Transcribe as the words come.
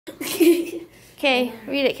Okay,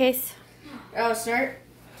 read it, Case. Oh, start?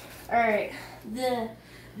 Alright.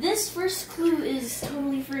 This first clue is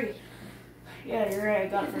totally free. Yeah, you're right, I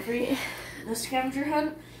got it for free. The scavenger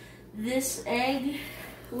hunt. This egg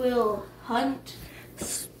will hunt.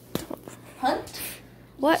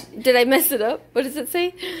 What? Did I mess it up? What does it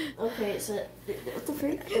say? Okay, so what the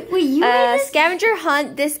frick? Wait, you scavenger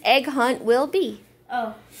hunt, this egg hunt will be.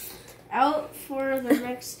 Oh. Out for the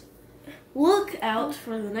next look out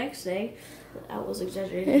for the next egg. Out was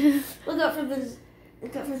exaggerated. Look out for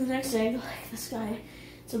the next egg, like the sky.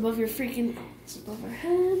 It's above your freaking, it's above our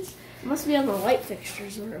heads. It must be on the light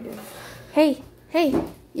fixtures or above. Hey,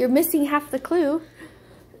 you're missing half the clue.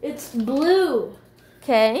 It's blue.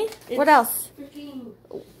 Okay, what else? Freaking.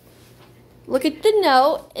 Look at the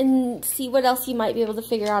note and see what else you might be able to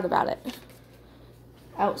figure out about it.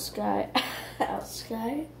 Out sky. Out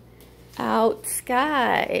sky. Out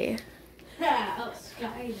sky. Out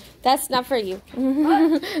sky. That's not for you.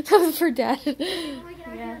 That was for Dad.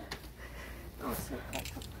 Yeah.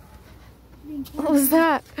 What was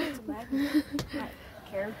that?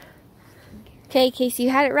 Okay, Casey, you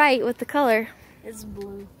had it right with the color. It's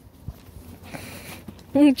blue.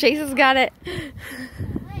 Chase has got it.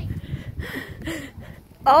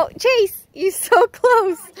 Oh, Chase, you're so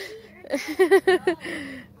close.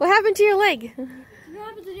 What happened to your leg? You know what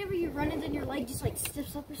happens whenever you run and then your leg just like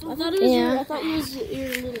stiffs up or something? I thought it was your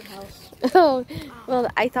little house. Oh, well,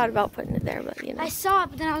 I thought about putting it there, but you know. I saw it,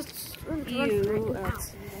 but then I was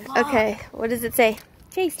Okay, what does it say?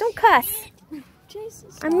 Chase, don't cuss.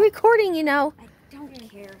 I'm recording, you know. I don't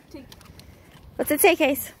care. What's it say,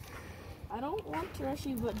 Case? I don't want to rush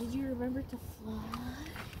you, but did you remember to fly?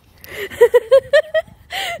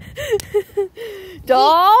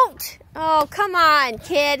 Don't! Oh, come on,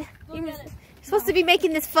 kid. You're supposed to be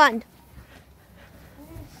making this fun.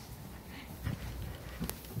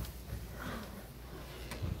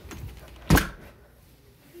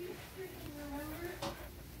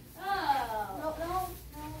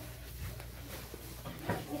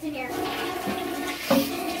 It's in here.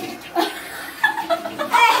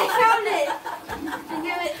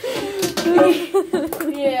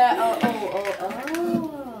 Yeah.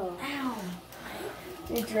 Oh. Ow.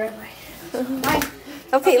 You dread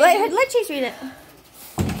Okay, let Chase read it.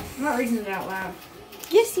 I'm not reading it out loud.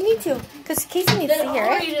 Yes, you need to, because Casey needs Then to hear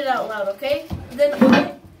I'll it. read it out loud, okay? Then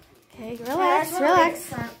Okay, relax.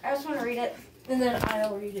 I just want to read it, and then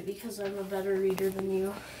I'll read it because I'm a better reader than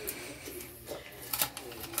you.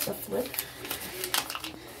 The flip.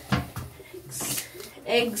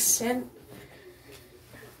 Egg scent.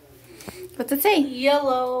 What's it say?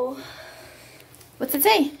 Yellow. What's it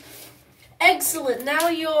say? Excellent. Now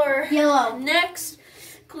your Yellow. next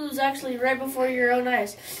clue is actually right before your own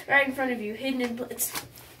eyes, right in front of you, hidden in. It's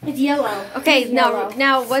yellow. Okay, It's now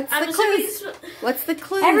yellow. what's the clues? What's the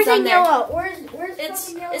clues Everything on there? yellow. Where's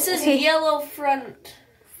yellow? It says Okay. yellow front.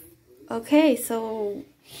 Okay, so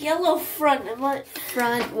Yellow front. And what?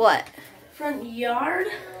 front what? Front yard.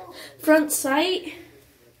 Front sight.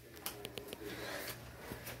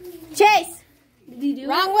 Chase! Did he do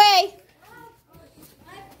Wrong way!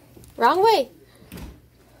 Wrong way!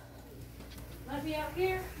 Might be out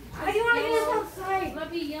here. How do you want to get us outside?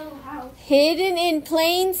 Might be yellow house. Hidden in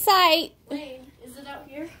plain sight. Wait, is it out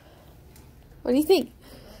here? What do you think?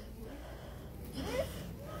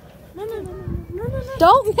 No.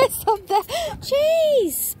 Don't mess up that.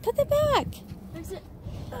 Chase! Put it back. Fix it.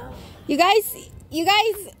 You guys,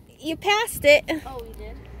 you passed it. Oh, we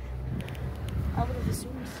did. I would have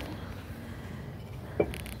assumed so.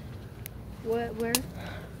 Where?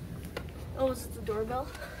 Oh, is it the doorbell?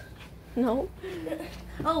 No.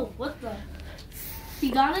 Oh, what the? He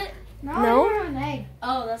got it? No. I don't have an egg.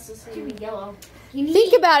 Oh, that's the same yellow.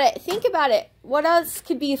 Think about it. Think about it. What else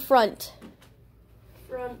could be front?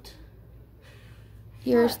 Front.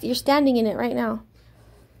 You're standing in it right now.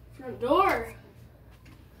 Front door.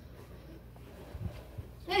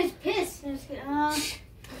 It's piss. I'm just kidding.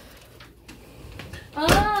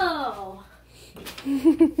 Oh.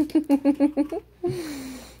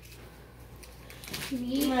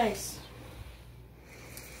 Nice.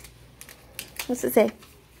 What's it say?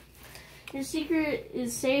 Your secret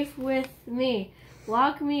is safe with me.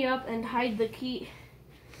 Lock me up and hide the key.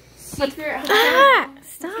 Secret hide.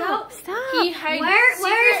 Stop! Key hide. Where is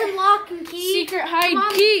the lock and key? Secret hide Come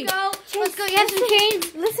on, key. Let's go. Yes, some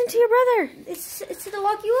chains. Listen to your brother. It's to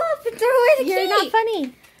lock you up and throw away the key. You're not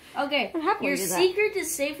funny. Okay. What happened Your to that? secret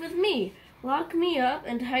is safe with me. Lock me up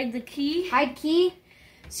and hide the key. Hide key.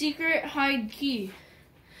 Secret hide key.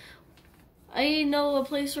 I know a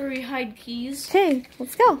place where we hide keys. Okay,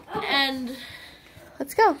 let's go. And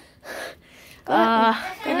Let's go. Go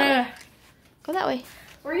that way.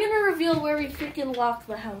 We're gonna reveal where we freaking locked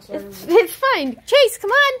the house. It's fine. Chase,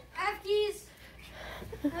 come on. I have keys.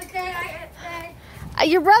 Okay,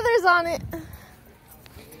 Your brother's on it.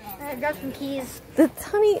 I got some keys.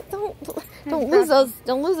 Honey, don't lose those.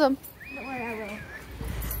 Don't lose them. Don't worry, I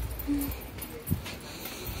will.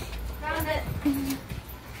 Found it. Here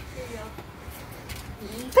you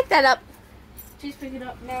go. Pick that up. Please pick it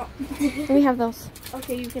up now. Let me have those.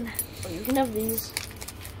 Okay, you can have these.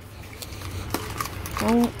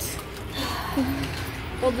 Don't.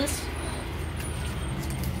 Hold this.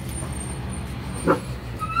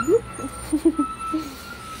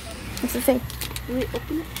 What's it say? Wait,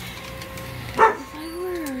 open it.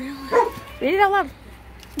 Read it out loud.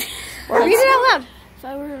 Read it out loud. If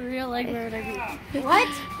I were a real egg, where would I be? What?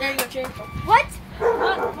 There you go, Jay. What?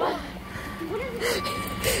 What is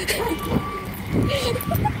it?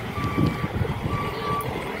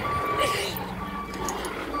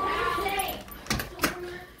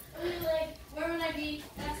 Where would I be?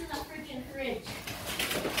 That's in the freaking fridge.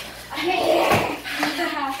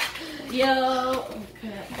 Yo.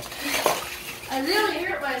 Okay. I really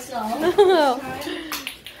hurt myself.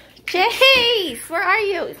 Chase, where are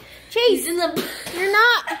you? Chase, In the. you're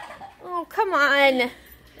not. Oh, come on.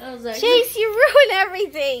 That was actually, Chase, you ruined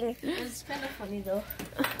everything. It's kind of funny though.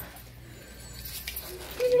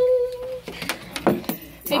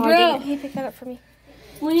 Hey, bro. Hey, pick that up for me.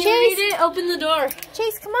 When you Chase. read it, open the door.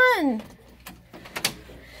 Chase, come on.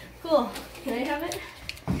 Cool. Can I have it?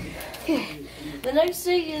 Okay. The next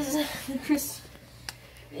thing is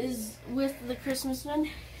with the Christmas one.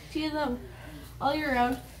 See them all year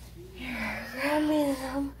round. Here, grab me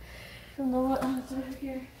some from the what? Oh, it's over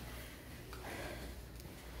here.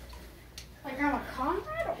 Like I'm a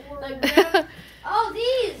comrade or? Like, grab, Oh,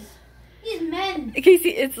 these men. Casey,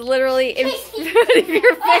 it's literally in front of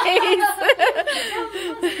your face.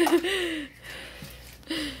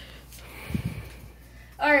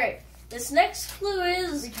 all right. This next clue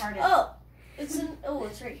is Retarded. It's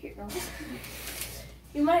right here. No.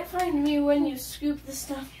 You might find me when you scoop the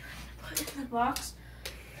stuff you put in the box.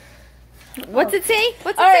 What's it say?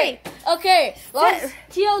 What's it All say? right. Okay. Well,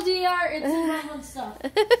 TLDR, it's in my own stuff.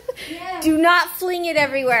 Yeah. Do not fling it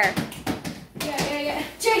everywhere. Yeah.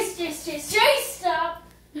 Chase, stop.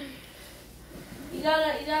 You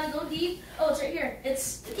gotta go deep. Oh, it's right here.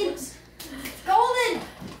 It's Golden.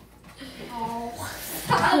 Oh.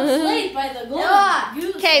 I was laid by the golden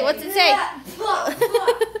goose. Okay, what's it say?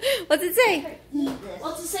 What's it say?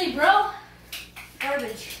 What's it say, bro?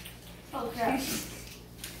 Garbage. Oh crap.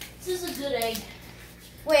 This is a good egg.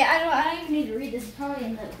 Wait, I don't even need to read this. It's probably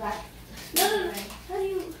in the back. No. How do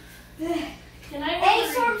you? Can I?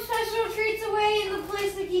 Eggs from special treats away in the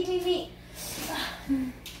place to keep me meat.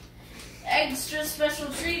 Extra special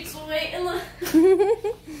treats away in the. It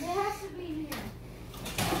has to be here.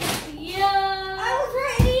 Yeah. I was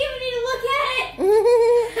right. I didn't even need to look at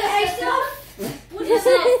it. What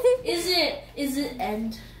is it? Is it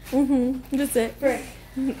end? That's it. Frick.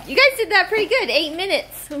 You guys did that pretty good. 8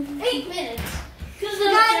 minutes. 8 minutes. Because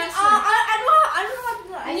Guys, I don't know how to do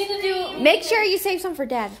the ice we need to cream. do. Make sure you save some for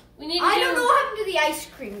Dad. We need to I don't know how to do the ice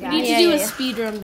cream, guys. We need to do a speed run.